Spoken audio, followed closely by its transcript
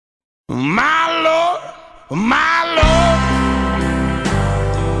My Lord, my Lord,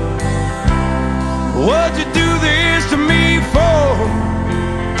 what'd you do this to me for?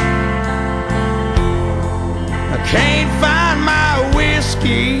 I can't find my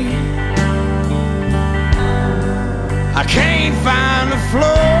whiskey, I can't find the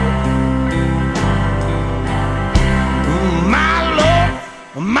floor. My Lord,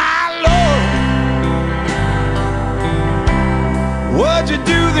 my Lord, what'd you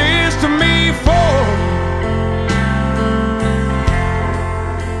do this to me for?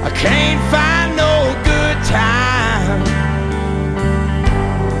 I can't find no good time,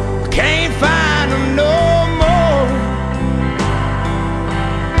 I can't find them no more.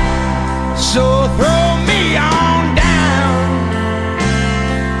 So throw me on down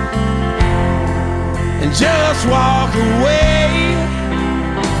and just walk away.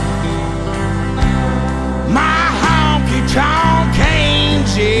 My honky-tonk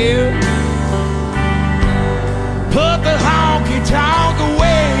angel, put the honky-tonk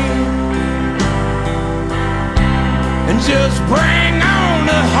away and just bring on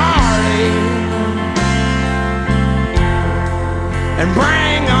the heartache and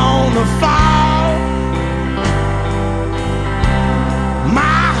bring on the fall.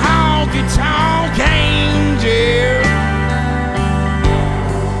 My honky-tonk angel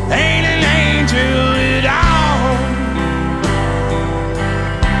ain't an angel at all.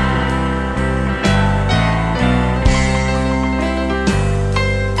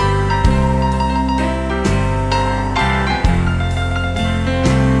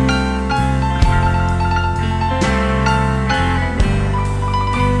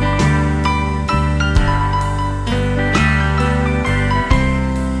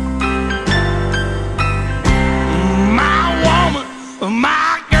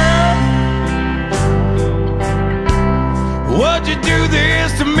 My girl, what'd you do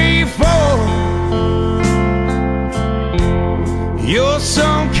this to me for? You're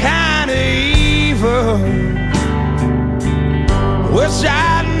some kind of evil, wish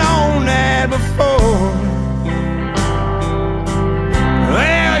I'd known that before.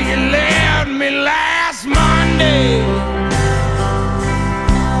 Well, you left me last Monday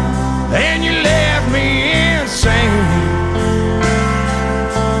and you left me insane.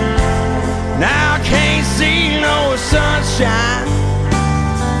 Now I can't see no sunshine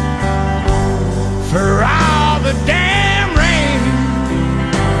for all the damn rain.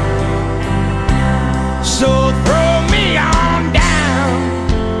 So throw me on down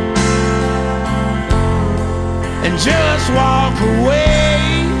and just walk away.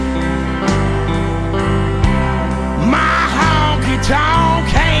 My honky-tonk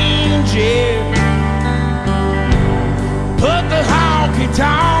angel, put the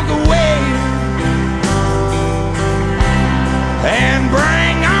honky-tonk away and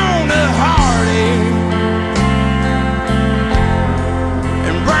bring on the heartache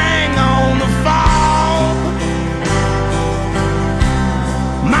and bring on the fall.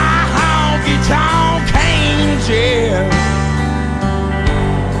 My honky-tonk angel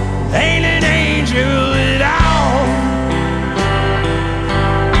ain't an angel at all.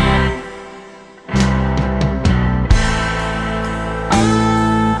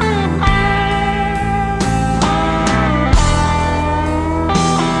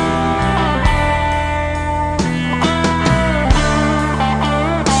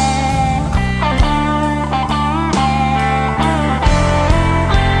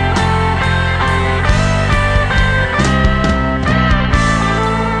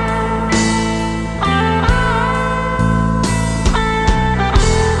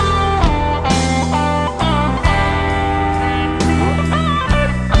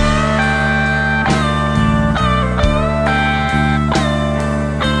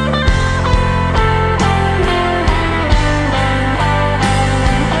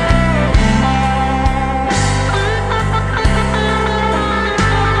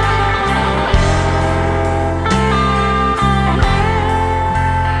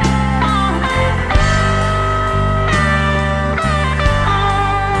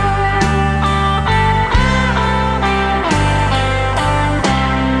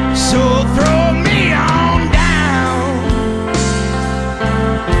 So throw me on down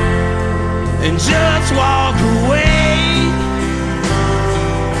and just walk away.